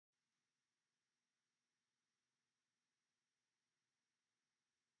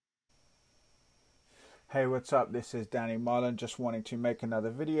Hey, what's up? This is Danny Marlin, just wanting to make another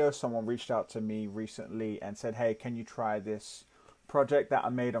video. Someone reached out to me recently and said, hey, can you try this project that I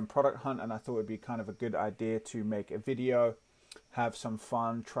made on Product Hunt? And I thought it'd be kind of a good idea to make a video, have some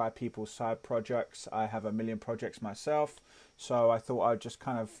fun, try people's side projects. I have a million projects myself, so I thought I'd just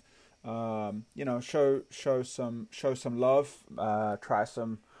kind of, show some love, try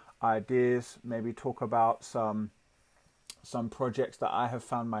some ideas, maybe talk about some projects that I have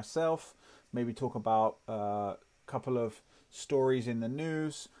found myself, maybe talk about a couple of stories in the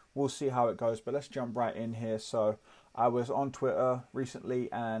news. We'll see how it goes, but let's jump right in here. So I was on Twitter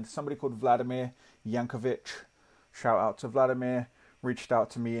recently and somebody called Vladimir Yankovic, shout out to Vladimir, reached out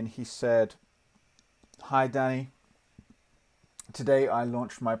to me and he said, hi Danny, today I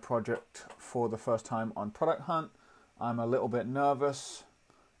launched my project for the first time on Product Hunt. I'm a little bit nervous,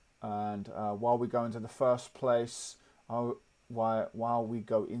 and while we go into the first place, while we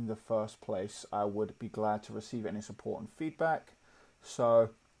go in the first place, I would be glad to receive any support and feedback. So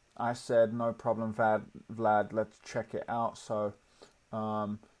I said, no problem, Vlad, let's check it out. So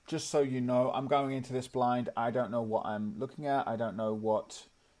just so you know, I'm going into this blind. I don't know what I'm looking at. I don't know what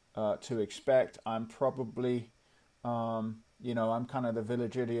to expect. I'm probably, I'm kind of the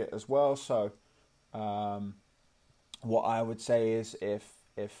village idiot as well. So what I would say is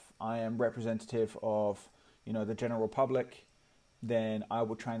if I am representative of, the general public, then I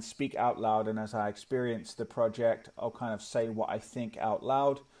will try and speak out loud, and as I experience the project, I'll kind of say what I think out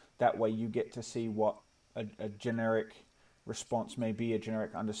loud. That way you get to see what a generic response may be, a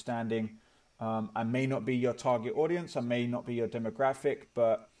generic understanding. I may not be your target audience, I may not be your demographic,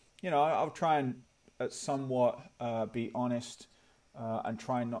 but I'll try and somewhat be honest and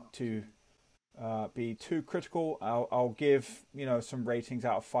try not to be too critical. I'll give some ratings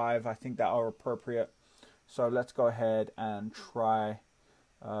out of 5. I think that are appropriate. So let's go ahead and try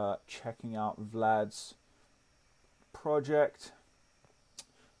checking out Vlad's project.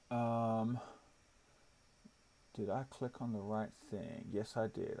 Did I click on the right thing? Yes, I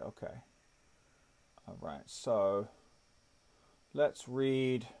did. Okay. All right. So let's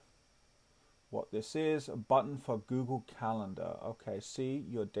read what this is. A button for Google Calendar. Okay. See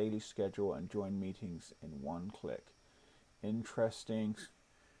your daily schedule and join meetings in one click. Interesting.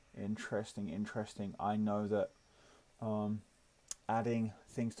 I know that adding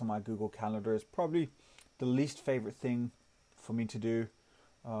things to my Google Calendar is probably the least favorite thing for me to do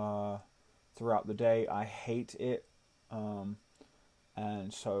throughout the day. I hate it,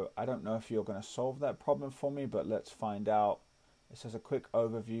 and so I don't know if you're going to solve that problem for me, but let's find out. It says a quick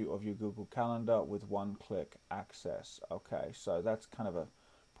overview of your Google Calendar with one-click access. Okay, so that's kind of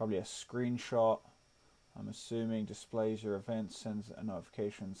probably a screenshot. I'm assuming displays your events, sends a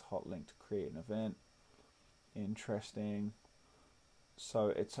notifications, hot link to create an event. Interesting.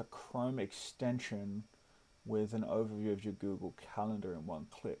 So it's a Chrome extension with an overview of your Google Calendar in one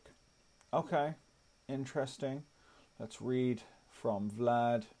click. Okay, interesting. Let's read from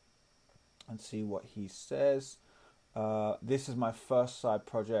Vlad and see what he says. This is my first side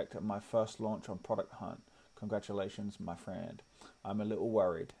project and my first launch on Product Hunt. Congratulations, my friend. I'm a little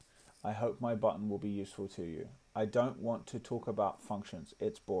worried. I hope my button will be useful to you. I don't want to talk about functions.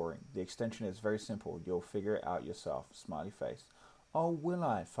 It's boring. The extension is very simple. You'll figure it out yourself. Smiley face. Oh, will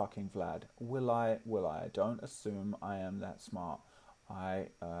I, fucking Vlad? Will I? Don't assume I am that smart. I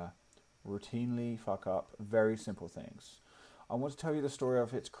routinely fuck up very simple things. I want to tell you the story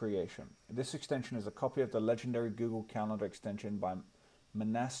of its creation. This extension is a copy of the legendary Google Calendar extension by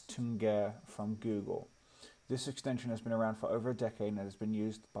Manas Tunger from Google. This extension has been around for over a decade and has been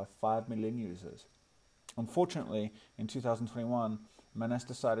used by 5 million users. Unfortunately, in 2021, Manas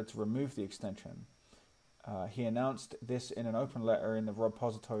decided to remove the extension. He announced this in an open letter in the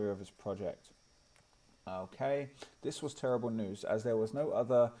repository of his project. Okay, this was terrible news as there was no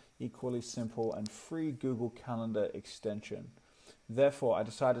other equally simple and free Google Calendar extension. Therefore, I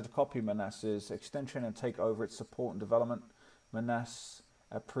decided to copy Manas's extension and take over its support and development. Manas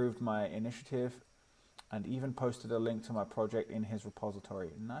approved my initiative and even posted a link to my project in his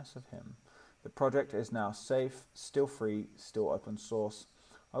repository. Nice of him. The project is now safe, still free, still open source.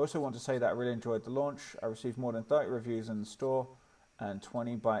 I also want to say that I really enjoyed the launch. I received more than 30 reviews in the store and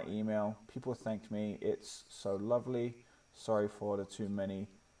 20 by email. People thanked me. It's so lovely. Sorry for the too many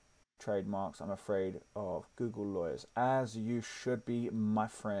trademarks. I'm afraid of Google lawyers. As you should be, my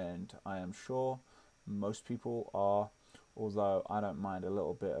friend. I am sure most people are, although I don't mind a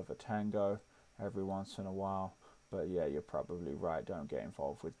little bit of a tango every once in a while. But yeah, you're probably right. Don't get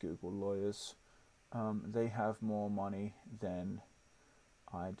involved with Google lawyers. They have more money than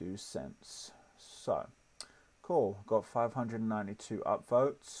I do sense. So, cool. Got 592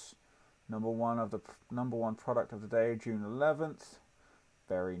 upvotes. Number one product of the day, June 11th.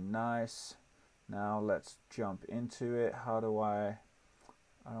 Very nice. Now let's jump into it. How do I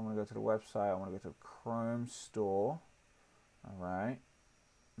don't want to go to the website. I want to go to Chrome Store. All right.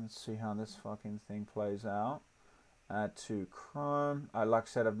 Let's see how this fucking thing plays out. Add to Chrome. Like I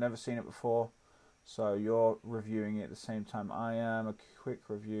said, I've never seen it before. So you're reviewing it at the same time I am. A quick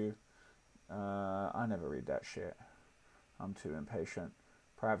review. I never read that shit. I'm too impatient.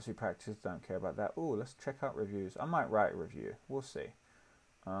 Privacy practices, don't care about that. Oh, let's check out reviews. I might write a review. We'll see.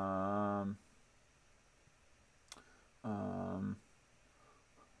 Can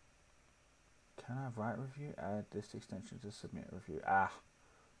I write a review? Add this extension to submit a review.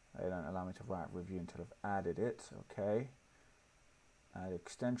 They don't allow me to write a review until I've added it. Okay. Add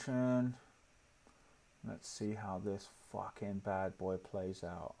extension. Let's see how this fucking bad boy plays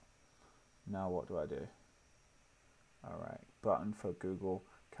out. Now what do I do? Alright. Button for Google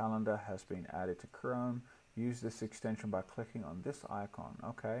Calendar has been added to Chrome. Use this extension by clicking on this icon.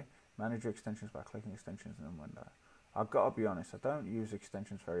 Okay. Manage your extensions by clicking extensions in the window. I've got to be honest, I don't use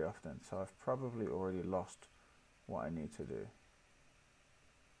extensions very often, so I've probably already lost what I need to do.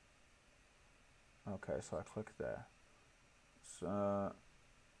 Okay, so I click there. So,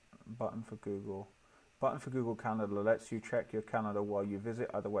 button for Google. Button for Google Calendar lets you check your calendar while you visit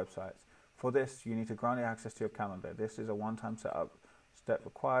other websites. For this, you need to grant access to your calendar. This is a one-time setup step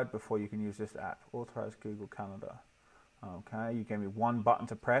required before you can use this app. Authorize Google Calendar. Okay, you gave me one button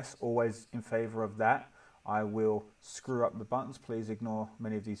to press, always in favor of that. I will screw up the buttons. Please ignore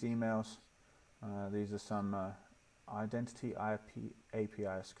many of these emails. These are some identity, IP,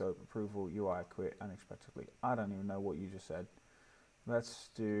 API scope, approval, UI, quit unexpectedly. I don't even know what you just said. Let's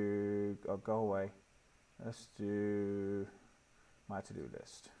do, go away. Let's do my to-do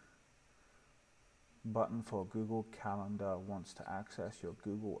list. Button for Google Calendar wants to access your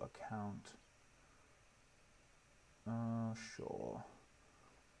Google account. Sure.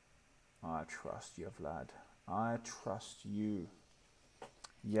 I trust you, Vlad. I trust you.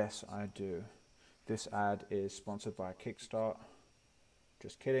 Yes, I do. This ad is sponsored by Kickstart.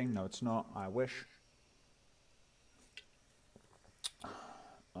 Just kidding. No, it's not. I wish.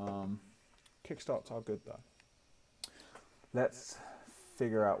 Kickstarts are good though. Let's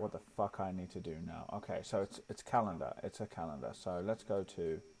figure out what the fuck I need to do now. Okay, so it's calendar. It's a calendar. So let's go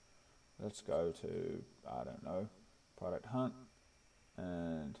to I don't know, product hunt,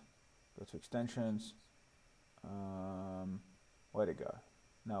 and go to extensions. Where'd it go?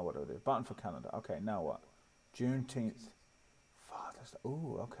 Now what do I do? Button for calendar. Okay, now what? Juneteenth. Father's Day.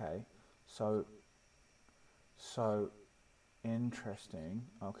 Ooh, okay. So interesting.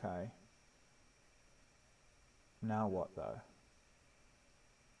 Okay. Now what though?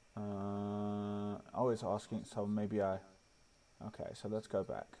 Oh, it's asking. So maybe Okay, so let's go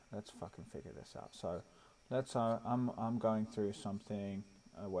back. Let's fucking figure this out. So let's. I'm going through something.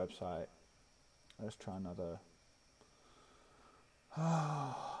 A website. Let's try another.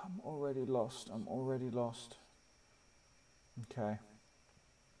 I'm already lost. Okay.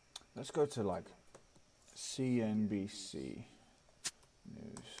 Let's go to like CNBC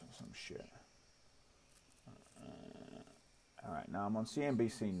News or some shit. Alright, now I'm on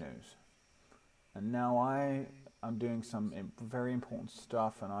CNBC News. And now I'm doing some very important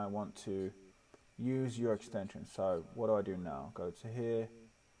stuff and I want to use your extension. So what do I do now? Go to here.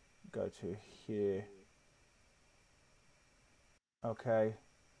 Go to here. Okay.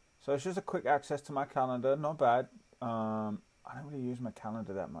 So it's just a quick access to my calendar. Not bad. I don't really use my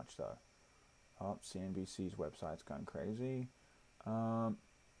calendar that much though. Oh, CNBC's website's going crazy. So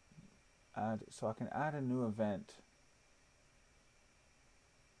I can add a new event.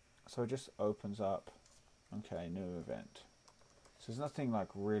 So it just opens up. Okay, new event. So there's nothing like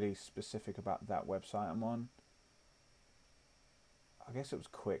really specific about that website I'm on. I guess it was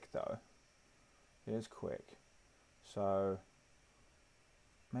quick though. It is quick. So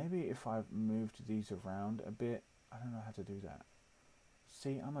maybe if I moved these around a bit, I don't know how to do that.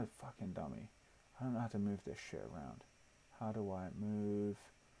 See, I'm a fucking dummy. I don't know how to move this shit around. How do I move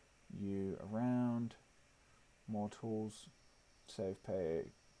you around? More tools. Save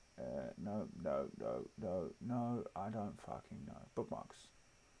page. No, I don't fucking know. Bookmarks.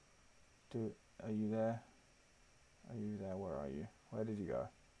 Are you there? Are you there? Where are you? Where did you go?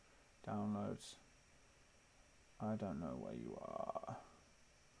 Downloads. I don't know where you are.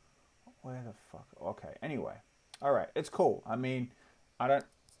 Where the fuck? Okay, anyway. Alright, it's cool. I mean, I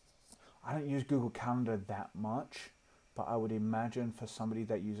don't use Google Calendar that much, but I would imagine for somebody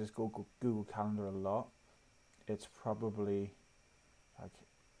that uses Google Calendar a lot, it's probably like,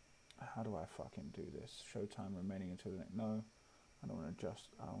 how do I fucking do this? Showtime remaining until the next. No, I don't want to just,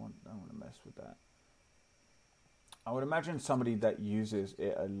 I don't want to mess with that. I would imagine somebody that uses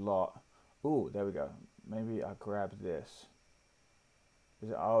it a lot. Ooh, there we go. Maybe I grab this. Is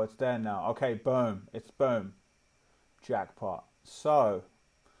it? Oh, it's there now. Okay, boom. It's boom. Jackpot. So,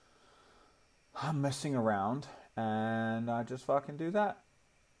 I'm messing around and I just fucking do that.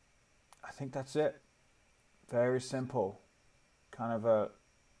 I think that's it. Very simple. Kind of a,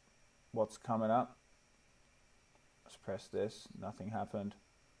 what's coming up. Let's press this. Nothing happened.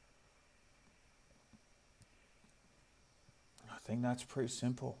 I think that's pretty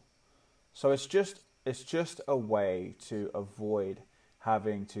simple. So it's just a way to avoid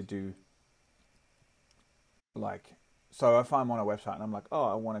having to do, like, so if I'm on a website and I'm like, oh,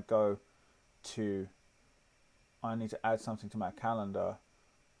 I want to go to, I need to add something to my calendar.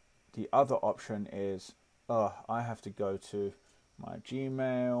 The other option is, oh, I have to go to my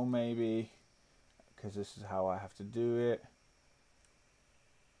Gmail maybe, because this is how I have to do it.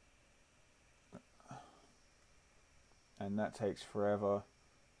 And that takes forever.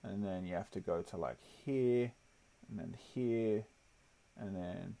 And then you have to go to like here, and then here, and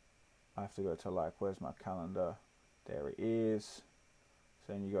then I have to go to like, where's my calendar? There it is.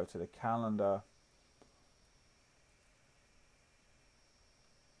 So then you go to the calendar.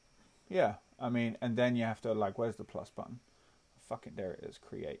 Yeah, I mean, and then you have to like, where's the plus button? Fucking there it is,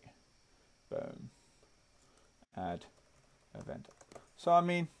 create. Boom. Add event. So I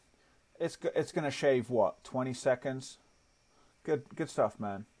mean, it's gonna shave what, 20 seconds? Good stuff,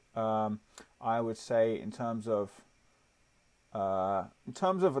 man. I would say in terms of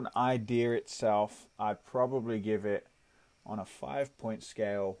an idea itself, I'd probably give it on a 5-point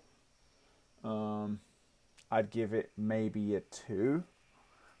scale. I'd give it maybe a 2.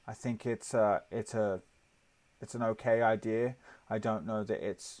 I think it's an okay idea. I don't know that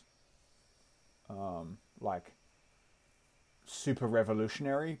it's like super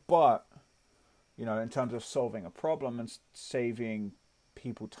revolutionary, but you know, in terms of solving a problem and saving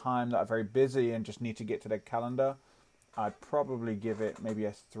people time that are very busy and just need to get to their calendar, I'd probably give it maybe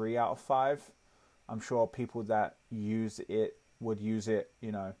a 3 out of 5. I'm sure people that use it would use it,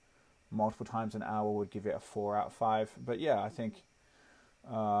 you know, multiple times an hour would give it a 4 out of 5. But yeah, I think,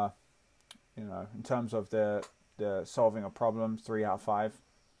 you know, in terms of the solving a problem, 3 out of 5.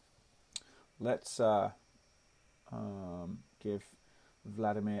 Let's give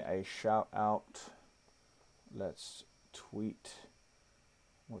Vladimir a shout out. Let's tweet.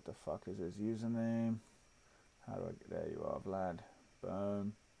 What the fuck is his username? How do I get there? You are, Vlad.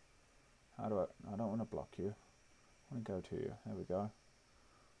 Boom. How do I don't want to block you. I want to go to you. There we go.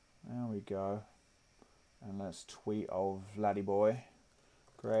 There we go. And let's tweet old Vladdy boy.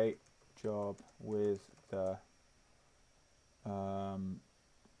 Great job with the Chrome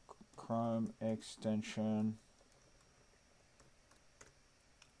extension.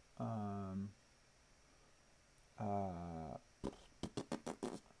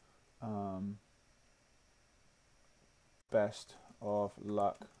 Best of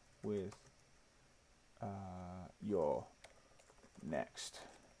luck with your next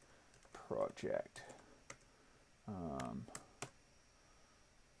project. And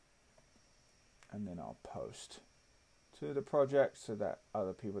then I'll post to the project so that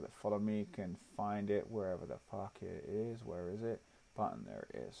other people that follow me can find it wherever the fuck it is. Where is it? Button, there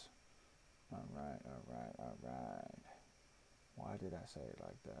it is. Alright. Why did I say it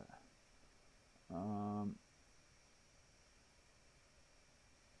like that?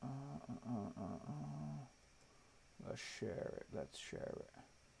 Let's share it.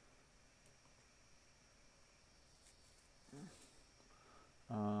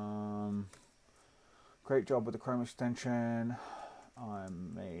 Great job with the Chrome extension. I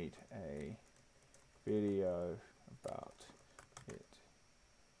made a video about it.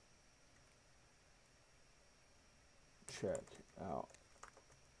 Check out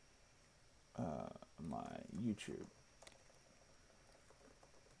my YouTube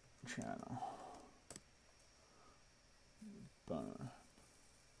channel. Boom.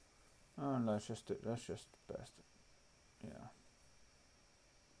 Oh, that's just best. Yeah.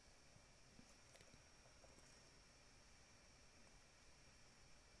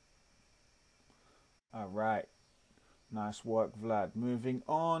 All right. Nice work, Vlad. Moving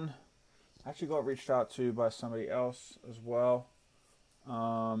on. Actually got reached out to by somebody else as well.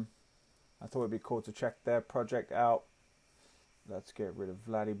 I thought it'd be cool to check their project out. Let's get rid of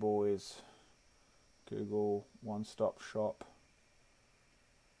Vladdy Boy's Google one-stop shop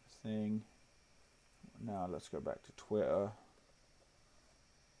thing. Now let's go back to Twitter.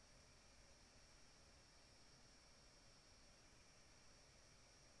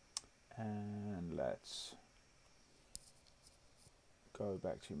 And let's go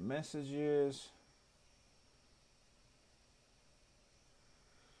back to messages.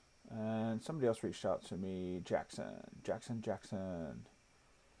 And somebody else reached out to me, Jackson.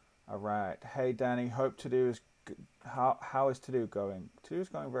 All right. Hey, Danny. Hope To-Do is how is To-Do going? To-Do is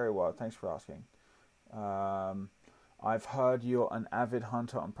going very well. Thanks for asking. I've heard you're an avid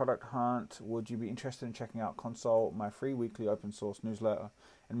hunter on Product Hunt. Would you be interested in checking out Console, my free weekly open source newsletter,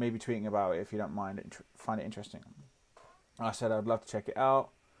 and maybe tweeting about it if you don't mind, find it interesting? I said I'd love to check it out,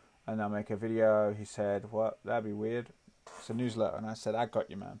 and I'll make a video. He said, what? That'd be weird. It's a newsletter. And I said, I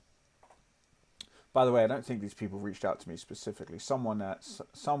got you, man. By the way, I don't think these people reached out to me specifically.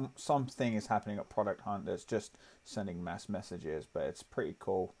 Something is happening at Product Hunt that's just sending mass messages, but it's pretty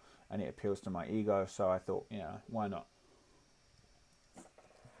cool, and it appeals to my ego, so I thought, yeah, why not?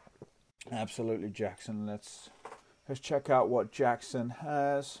 Absolutely, Jackson. Let's check out what Jackson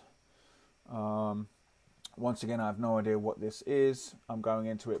has. Once again, I have no idea what this is. I'm going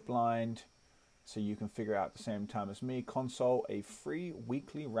into it blind, so you can figure out at the same time as me. Console, a free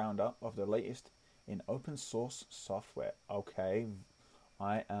weekly roundup of the latest in open source software. Okay,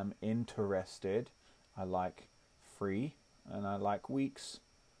 I am interested. I like free, and I like weeks,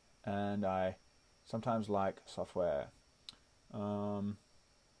 and I sometimes like software.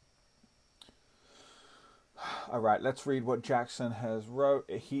 All right, let's read what Jackson has wrote.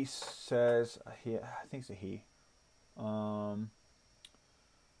 He says, I think it's a he, and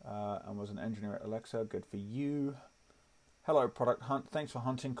was an engineer at Alexa. Good for you. Hello, Product Hunt. Thanks for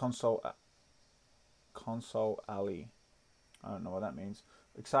hunting Console Alley. I don't know what that means.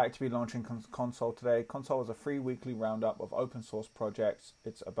 Excited to be launching Console today. Console is a free weekly roundup of open source projects.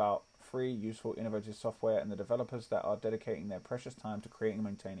 It's about free, useful, innovative software and the developers that are dedicating their precious time to creating and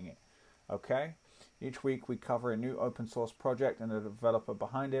maintaining it. Okay? Each week we cover a new open source project and the developer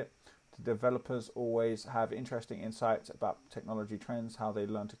behind it. The developers always have interesting insights about technology trends, how they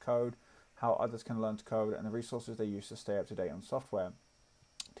learn to code, how others can learn to code, and the resources they use to stay up to date on software.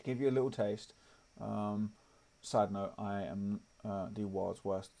 To give you a little taste, side note, I am the world's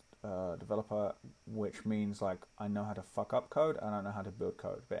worst developer, which means like I know how to fuck up code, I don't know how to build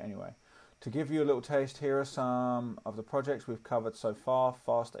code. But anyway, to give you a little taste, here are some of the projects we've covered so far.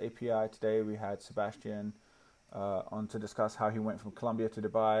 Fast API, today we had Sebastian on to discuss how he went from Colombia to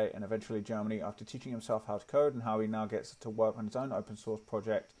Dubai and eventually Germany after teaching himself how to code, and how he now gets to work on his own open source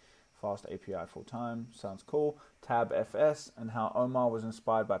project, Fast API full time. Sounds cool. Tab FS, and how Omar was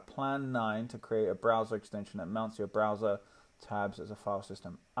inspired by Plan 9 to create a browser extension that mounts your browser tabs as a file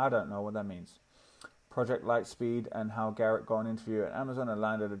system. I don't know what that means. Project Lightspeed, and how Garrett got an interview at Amazon and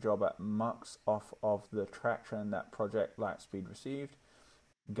landed a job at Mux off of the traction that Project Lightspeed received.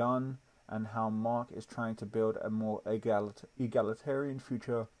 Gun, and how Mark is trying to build a more egalitarian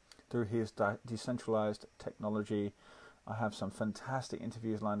future through his decentralized technology. I have some fantastic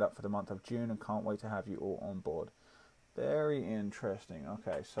interviews lined up for the month of June and can't wait to have you all on board. Very interesting.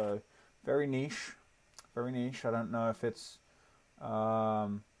 Okay, so very niche. Very niche. I don't know if it's,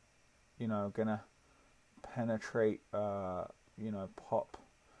 gonna penetrate,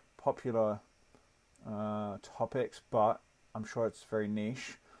 popular topics, but I'm sure it's very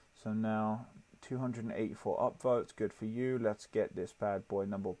niche. So now 284 upvotes. Good for you. Let's get this bad boy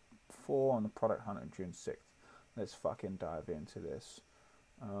number 4 on the Product Hunt on June 6th. Let's fucking dive into this.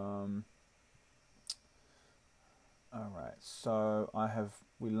 Alright, so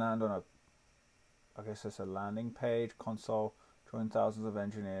we land on I guess it's a landing page. Console, join thousands of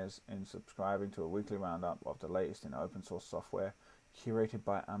engineers in subscribing to a weekly roundup of the latest in open source software, curated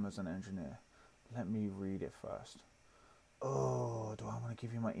by Amazon engineer. Let me read it first. Oh, do I want to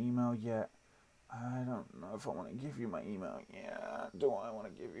give you my email yet? I don't know if I want to give you my email yet. Do I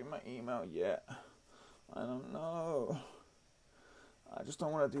want to give you my email yet? I don't know. I just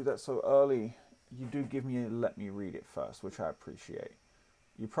don't want to do that so early. You do give me let me read it first, which I appreciate.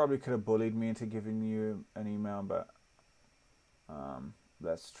 You probably could have bullied me into giving you an email, but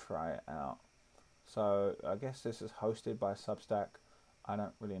let's try it out. So I guess this is hosted by Substack. I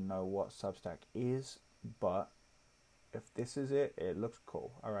don't really know what Substack is, but if this is it, it looks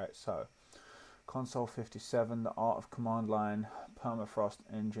cool. Alright, so Console 57, The Art of Command Line, Permafrost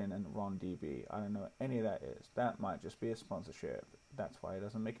Engine, and RonDB. I don't know what any of that is. That might just be a sponsorship. That's why it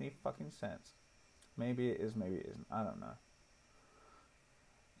doesn't make any fucking sense. Maybe it is, maybe it isn't. I don't know.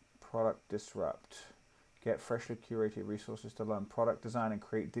 Product Disrupt. Get freshly curated resources to learn product design and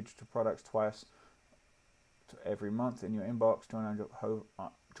create digital products twice every month in your inbox.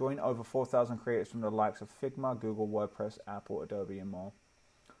 Join over 4,000 creators from the likes of Figma, Google, WordPress, Apple, Adobe, and more.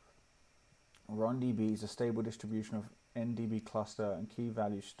 RonDB is a stable distribution of NDB cluster and key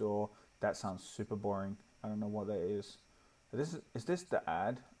value store. That sounds super boring. I don't know what that is. Is this the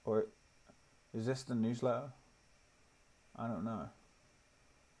ad, or is this the newsletter? I don't know.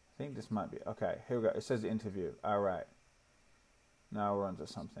 I think this might be. Okay, here we go. It says the interview. All right. Now we're on to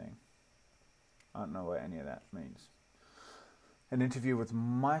something. I don't know what any of that means. An interview with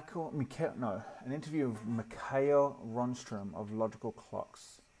an interview with Mikhail Ronstrom of Logical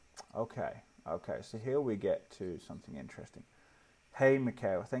Clocks. Okay, so here we get to something interesting. Hey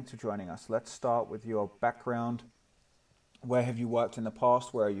Mikhail, thanks for joining us. Let's start with your background. Where have you worked in the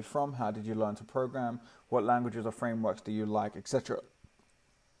past? Where are you from? How did you learn to program? What languages or frameworks do you like, etc.?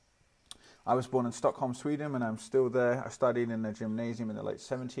 I was born in Stockholm, Sweden, and I'm still there. I studied in a gymnasium in the late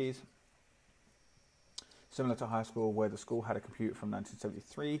 70s. Similar to high school, where the school had a computer from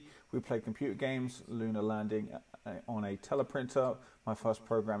 1973. We played computer games, lunar landing on a teleprinter. My first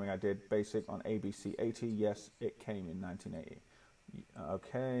programming I did basic on ABC 80. Yes, it came in 1980.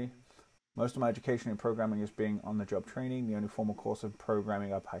 Okay. Most of my education in programming is being on-the-job training. The only formal course of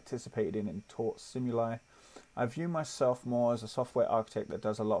programming I participated in and taught Simuli. I view myself more as a software architect that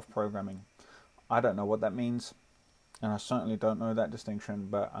does a lot of programming. I don't know what that means, and I certainly don't know that distinction,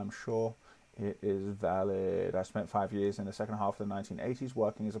 but I'm sure it is valid. I spent 5 years in the second half of the 1980s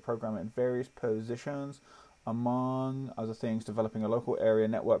working as a programmer in various positions, among other things developing a local area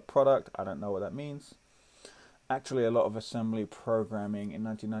network product. I don't know what that means. Actually, a lot of assembly programming. In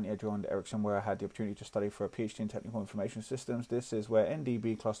 1990, I joined Ericsson, where I had the opportunity to study for a PhD in technical information systems. This is where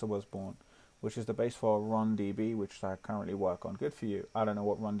NDB cluster was born, which is the base for RunDB, which I currently work on. Good for you. I don't know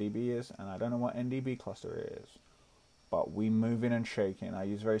what RunDB is, and I don't know what NDB cluster is. But we moving and shaking. I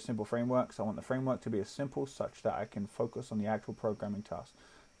use very simple frameworks. I want the framework to be as simple such that I can focus on the actual programming task.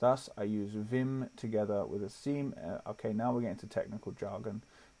 Thus, I use Vim together with a theme. Okay, now we're getting to technical jargon.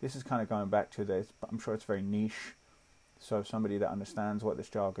 This is kind of going back to this, but I'm sure it's very niche. So somebody that understands what this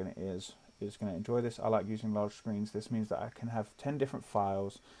jargon is going to enjoy this. I like using large screens. This means that I can have 10 different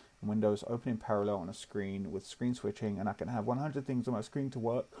files and windows open in parallel on a screen with screen switching, and I can have 100 things on my screen to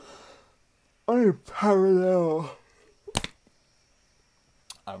work in parallel.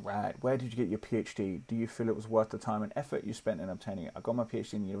 Alright, where did you get your PhD? Do you feel it was worth the time and effort you spent in obtaining it? I got my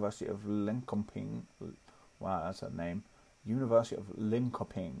PhD in the University of Linköping. Wow, that's a name. University of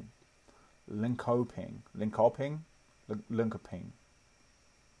Linköping. Linköping.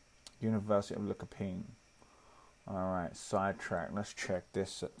 University of Linköping. Alright, sidetrack. Let's check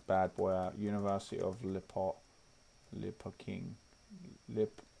this bad boy out. University of Lippokeng.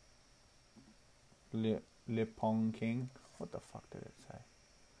 Lippokeng. What the fuck did it say?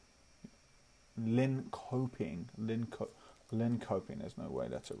 Linköping. Linköping. There's no way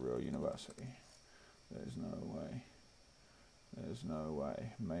that's a real university. There's no way. There's no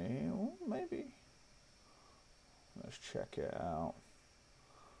way. Maybe. Let's check it out.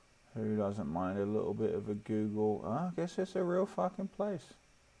 Who doesn't mind a little bit of a Google? I guess it's a real fucking place.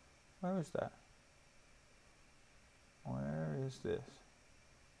 Where is that? Where is this?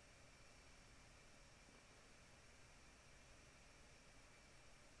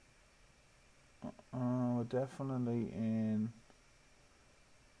 We're definitely in.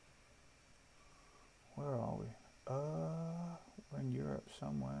 Where are we? We're in Europe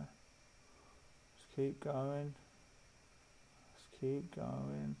somewhere. Let's keep going. Let's keep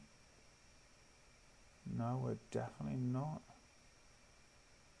going. No, we're definitely not.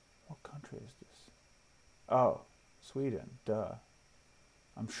 What country is this? Oh, Sweden. Duh.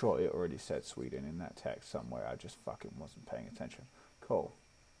 I'm sure it already said Sweden in that text somewhere. I just fucking wasn't paying attention. Cool.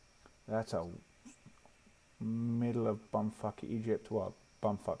 That's a middle of bumfuck Egypt, well,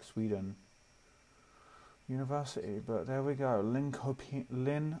 bumfuck Sweden university, but there we go. I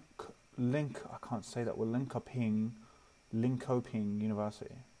can't say that. We're Linköping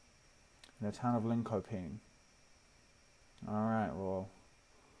University, in the town of Linköping. All right, well,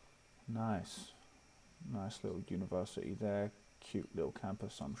 nice little university there. Cute little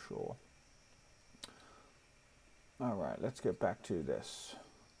campus, I'm sure. All right, let's get back to this.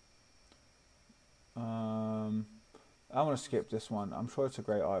 I want to skip this one. I'm sure it's a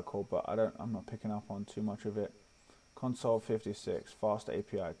great article, but I'm not picking up on too much of it. Console 56, Fast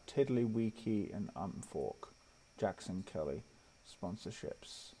API, Tiddlywiki and Fork, Jackson Kelly,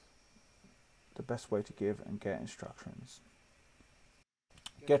 sponsorships. The best way to give and get instructions.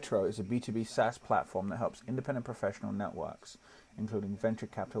 Getro is a B2B SaaS platform that helps independent professional networks, including venture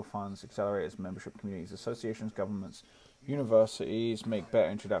capital funds, accelerators, membership communities, associations, governments, universities, make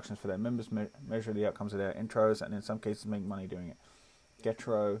better introductions for their members, measure the outcomes of their intros, and in some cases make money doing it.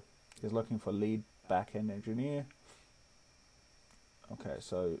 Getro is looking for lead back-end engineer. Okay,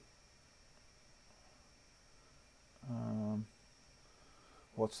 so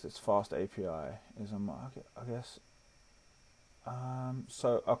what's this Fast API? I guess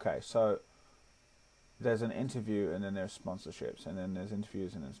So there's an interview and then there's sponsorships and then there's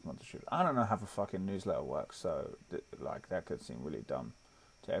interviews and then sponsorships. I don't know how a fucking newsletter works, so like that could seem really dumb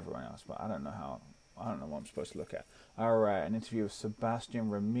to everyone else, but I don't know how. I don't know what I'm supposed to look at. All right, an interview with Sebastian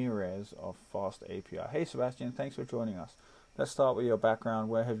Ramirez of Fast API. Hey Sebastian, thanks for joining us. Let's start with your background.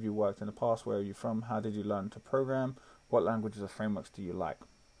 Where have you worked in the past? Where are you from? How did you learn to program? What languages or frameworks do you like?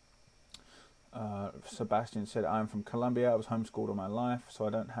 Sebastian said, I'm from Colombia. I was homeschooled all my life, so I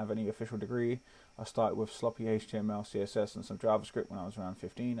don't have any official degree. I started with sloppy HTML, CSS, and some JavaScript when I was around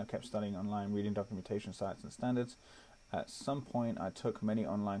 15. I kept studying online, reading documentation sites and standards. At some point, I took many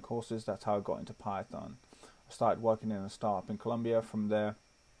online courses. That's how I got into Python. I started working in a startup in Colombia. From there,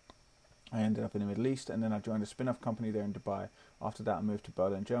 I ended up in the Middle East, and then I joined a spin-off company there in Dubai. After that, I moved to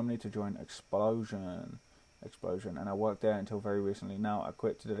Berlin, Germany to join Explosion, and I worked there until very recently. Now I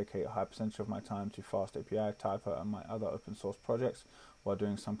quit to dedicate a high percentage of my time to Fast API, Typer, and my other open source projects while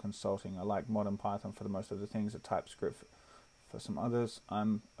doing some consulting. I like modern Python for the most of the things, and TypeScript for some others.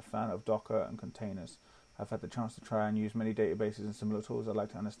 I'm a fan of Docker and containers. I've had the chance to try and use many databases and similar tools. I'd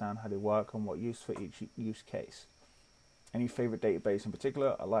like to understand how they work and what use for each use case. Any favorite database in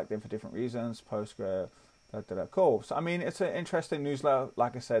particular? I like them for different reasons. Postgre, cool. So I mean, it's an interesting newsletter.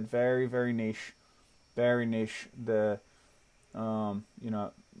 Like I said, very, very niche. Very niche. The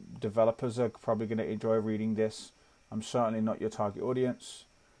developers are probably going to enjoy reading this. I'm certainly not your target audience.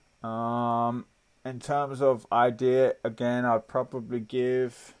 In terms of idea, again, I'd probably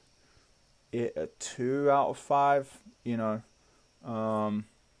give it a 2 out of 5. In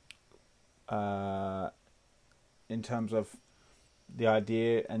terms of the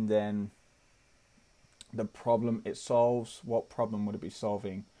idea and then the problem it solves. What problem would it be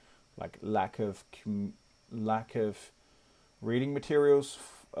solving? Like lack of reading materials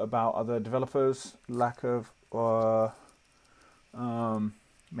about other developers, lack of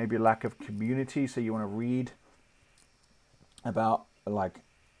maybe lack of community. So you want to read about like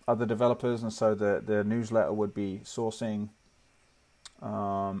other developers, and so the newsletter would be sourcing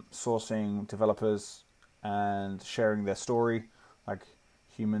developers and sharing their story, like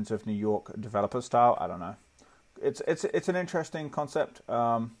Humans of New York developer style. I don't know. It's an interesting concept.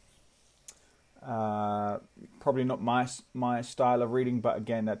 Probably not my style of reading, but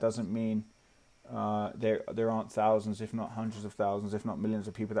again, that doesn't mean there aren't thousands, if not hundreds of thousands, if not millions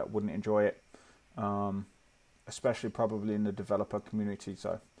of people that wouldn't enjoy it. Especially probably in the developer community.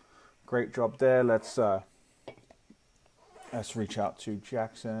 So, great job there. Let's reach out to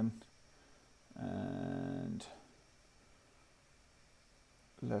Jackson and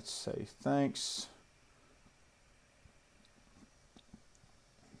let's say thanks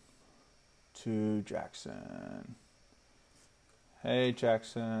to Jackson. Hey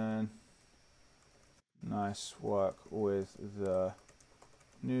Jackson, nice work with the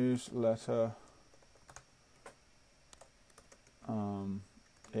newsletter.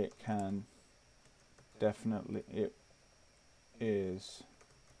 It is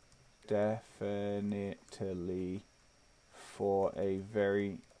definitely for a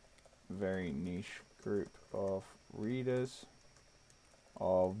very, very niche group of readers.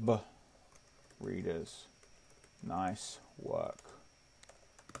 Nice work.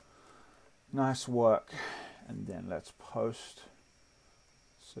 And then let's post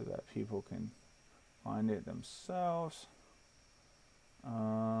so that people can find it themselves.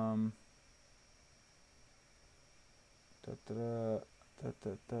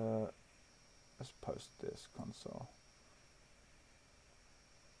 Let's post this console.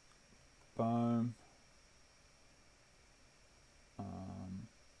 Boom.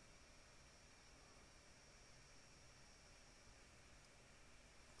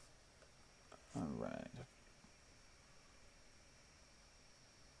 All right.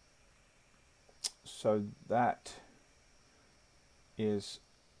 So that is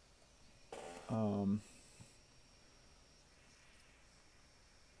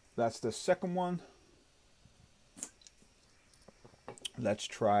that's the second one. Let's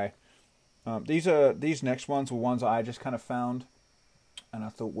try. These next ones were ones I just kind of found, and I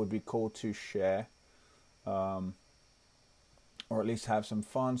thought would be cool to share, or at least have some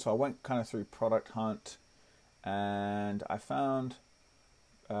fun. So I went kind of through Product Hunt, and I found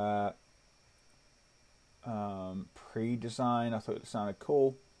pre-design. I thought it sounded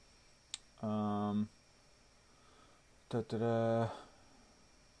cool.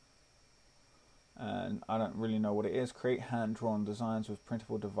 And I don't really know what it is. Create hand-drawn designs with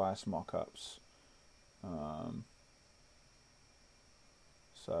printable device mockups.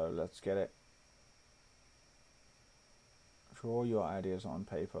 So let's get it. Draw your ideas on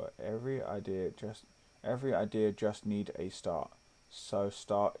paper. Every idea Every idea just need a start. So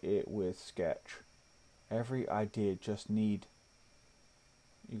start it with sketch. Every idea just need.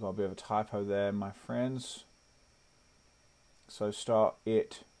 You got a bit of a typo there, my friends. So start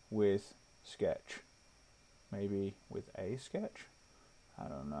it with sketch. Maybe with a sketch. I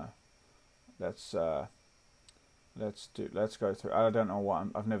don't know. Let's go through. I don't know what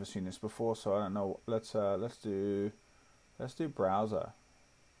I've never seen this before, so I don't know. Let's do browser.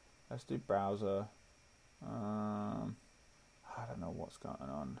 Let's do browser. I don't know what's going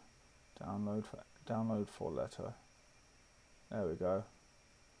on. Download for letter. There we go.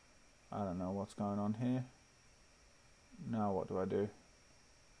 I don't know what's going on here. Now what do I do?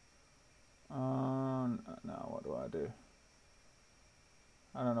 Now what do I do?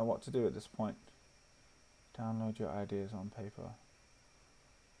 I don't know what to do at this point. Download your ideas on paper.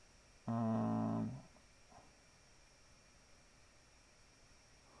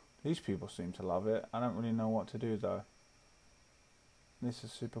 These people seem to love it. I don't really know what to do though. This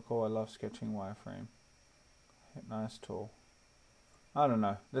is super cool. I love sketching wireframe. Nice tool. I don't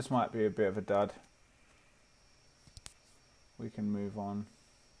know. This might be a bit of a dud. We can move on.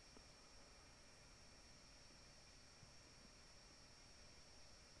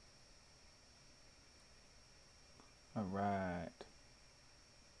 Alright.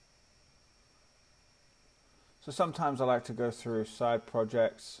 So sometimes I like to go through side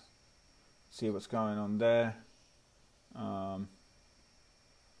projects, see what's going on there. So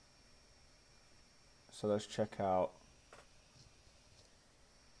let's check out.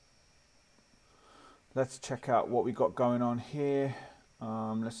 Let's check out what we got going on here.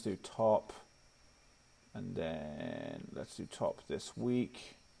 Let's do top, and then let's do top this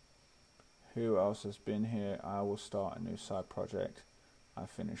week. Who else has been here? I will start a new side project. I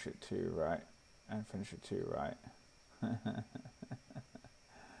finish it too, right? And finish it too, right? I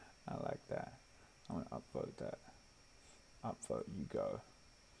like that. I'm gonna upvote that. Upvote, you go.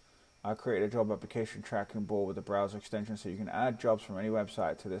 I created a job application tracking board with a browser extension so you can add jobs from any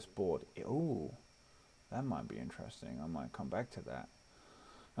website to this board. Ooh, that might be interesting. I might come back to that.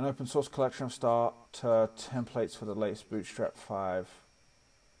 An open source collection of starter templates for the latest Bootstrap 5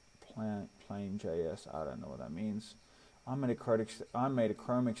 plain JS. I don't know what that means. I made a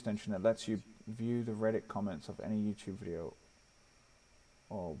Chrome extension that lets you view the Reddit comments of any YouTube video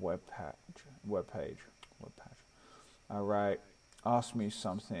or web page. Alright, ask me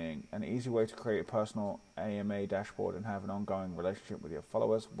something. An easy way to create a personal AMA dashboard and have an ongoing relationship with your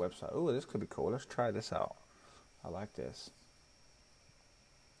followers. Website. Oh, this could be cool. Let's try this out. I like this.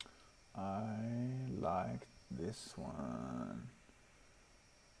 I like this one.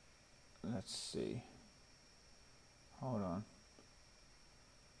 Let's see. Hold on.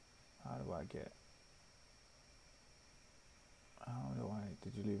 How do I get?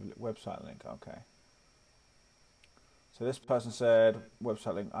 Did you leave a website link? Okay. So this person said,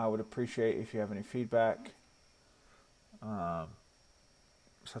 website link, I would appreciate if you have any feedback. So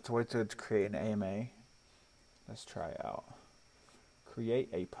it's a way to create an AMA. Let's try it out. Create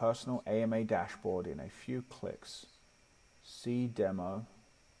a personal AMA dashboard in a few clicks. See demo.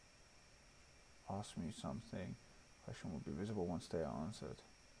 Ask me something. Question will be visible once they are answered.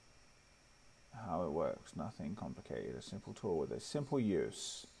 How it works, nothing complicated. A simple tool with a simple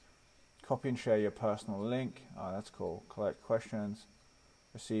use. Copy and share your personal link. Oh, that's cool. Collect questions.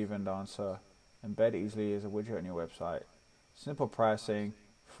 Receive and answer. Embed easily as a widget on your website. Simple pricing.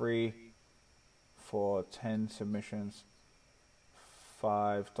 Free for 10 submissions.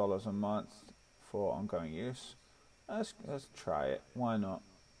 $5 a month for ongoing use. Let's try it. Why not?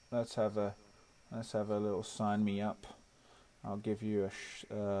 Let's have a little sign me up. I'll give you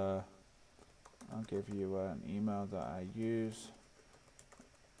an email that I use.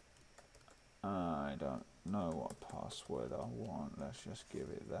 I don't know what password I want. Let's just give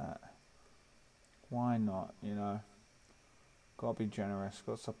it that. Why not? You know, gotta be generous.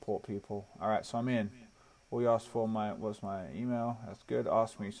 Gotta support people. All right, so I'm in. All you asked for was my email. That's good.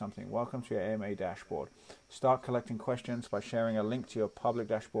 Ask me something. Welcome to your AMA dashboard. Start collecting questions by sharing a link to your public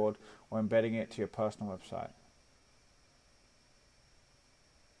dashboard or embedding it to your personal website.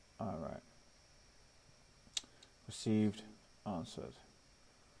 All right. Received, answered.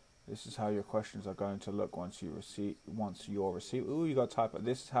 This is how your questions are going to look once you're received. Ooh, you got to type it.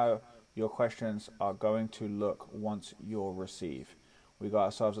 This is how your questions are going to look once you're received. We got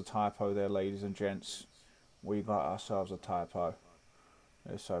ourselves a typo there, ladies and gents. We got ourselves a typo.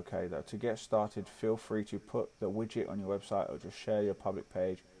 It's okay though. To get started, feel free to put the widget on your website or just share your public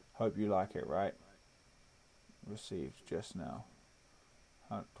page. Hope you like it, right? Received just now.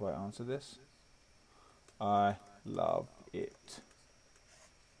 How do I answer this? I love it.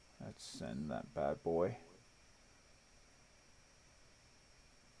 Let's send that bad boy.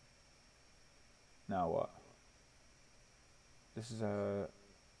 Now what? This is a...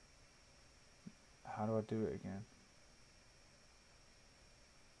 How do I do it again?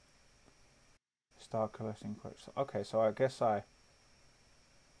 Start collecting questions. Okay, so I guess I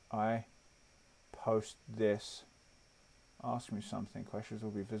post this. Ask me something. Questions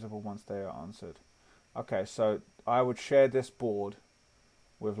will be visible once they are answered. Okay, so I would share this board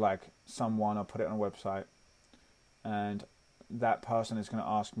with like someone or put it on a website, and that person is going to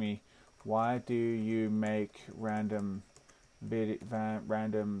ask me, why do you make random videos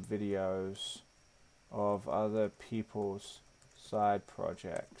of other people's side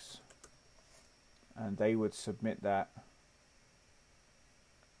projects? And they would submit that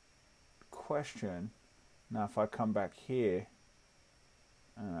question. Now if I come back here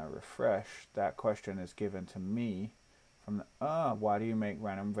and I refresh, that question is given to me from the, why do you make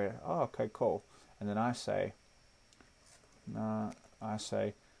random videos? Oh, okay, cool. And then I say,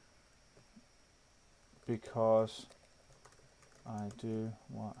 because I do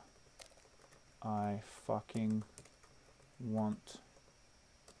what I fucking want,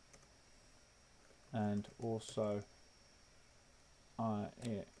 and also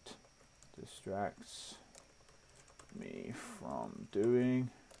it distracts me from doing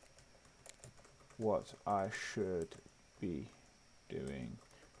what I should be doing,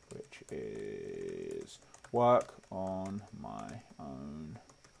 which is work on my own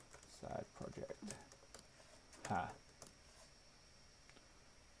side project. Ha.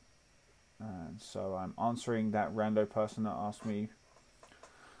 And so I'm answering that rando person that asked me.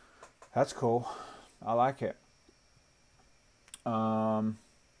 That's cool. I like it. In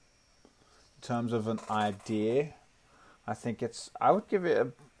terms of an idea, I think I would give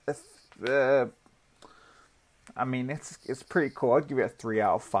it I mean, it's pretty cool. I'd give it a 3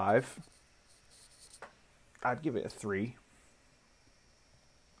 out of 5. I'd give it a 3.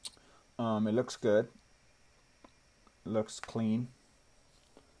 It looks good. It looks clean.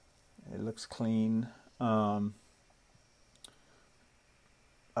 Problem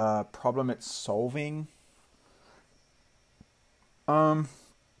it's solving.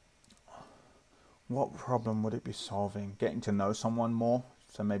 What problem would it be solving? Getting to know someone more.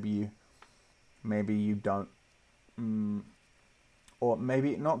 So maybe you don't, or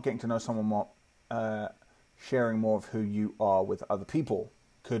maybe not getting to know someone more. Sharing more of who you are with other people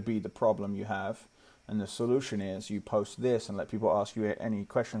could be the problem you have, and the solution is you post this and let people ask you any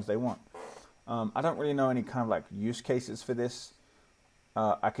questions they want. I don't really know any kind of like use cases for this.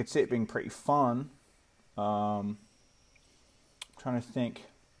 I could see it being pretty fun. Trying to think.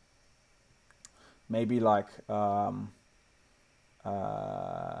 Maybe like a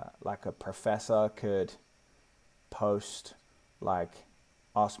professor could post like,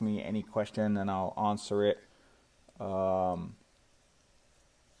 ask me any question and I'll answer it.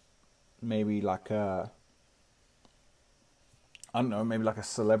 Maybe like a, I don't know, maybe like a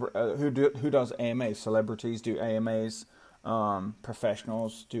celebrity who does AMAs. Celebrities do AMAs.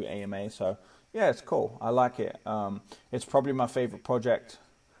 Professionals do AMA. So yeah, it's cool. I like it. It's probably my favorite project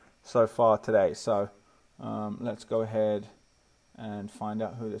so far today. So let's go ahead and find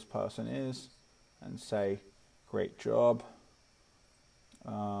out who this person is and say, great job.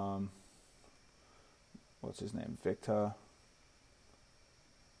 What's his name? Victor.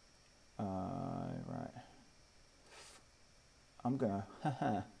 Right. I'm gonna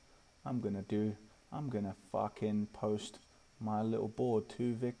fucking post my little board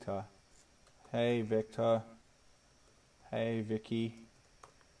to Victor. Hey Victor. Hey Vicky.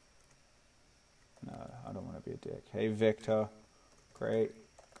 No, I don't want to be a dick. Hey Victor. Great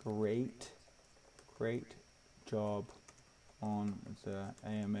job on the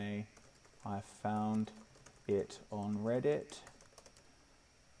AMA. I found it on Reddit.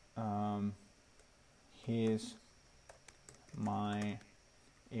 Here's my,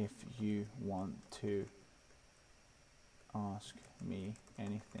 if you want to ask me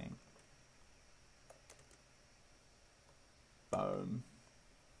anything. Boom.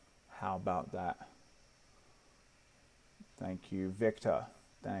 How about that? Thank you, Victor.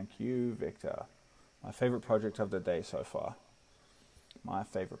 Thank you, Victor. My favorite project of the day so far. My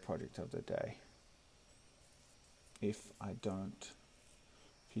favorite project of the day. If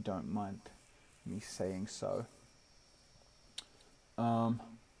you don't mind me saying so.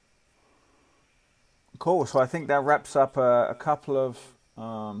 Cool. So I think that wraps up a couple of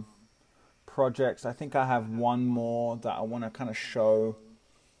projects. I think I have one more that I want to kind of show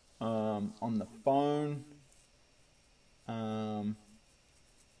on the phone.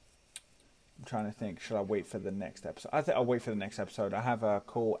 I'm trying to think, should I wait for the next episode? I think I'll wait for the next episode. I have a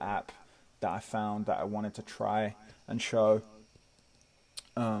cool app that I found that I wanted to try and show.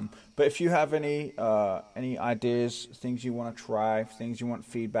 But if you have any ideas, things you want to try, things you want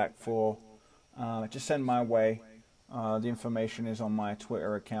feedback for, just send my way. The information is on my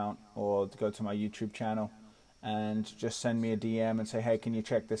Twitter account, or go to my YouTube channel and just send me a DM and say, hey, can you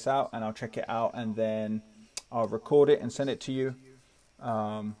check this out? And I'll check it out, and then I'll record it and send it to you.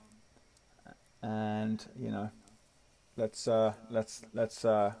 And you know, let's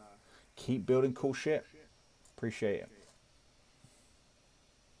keep building cool shit. Appreciate it.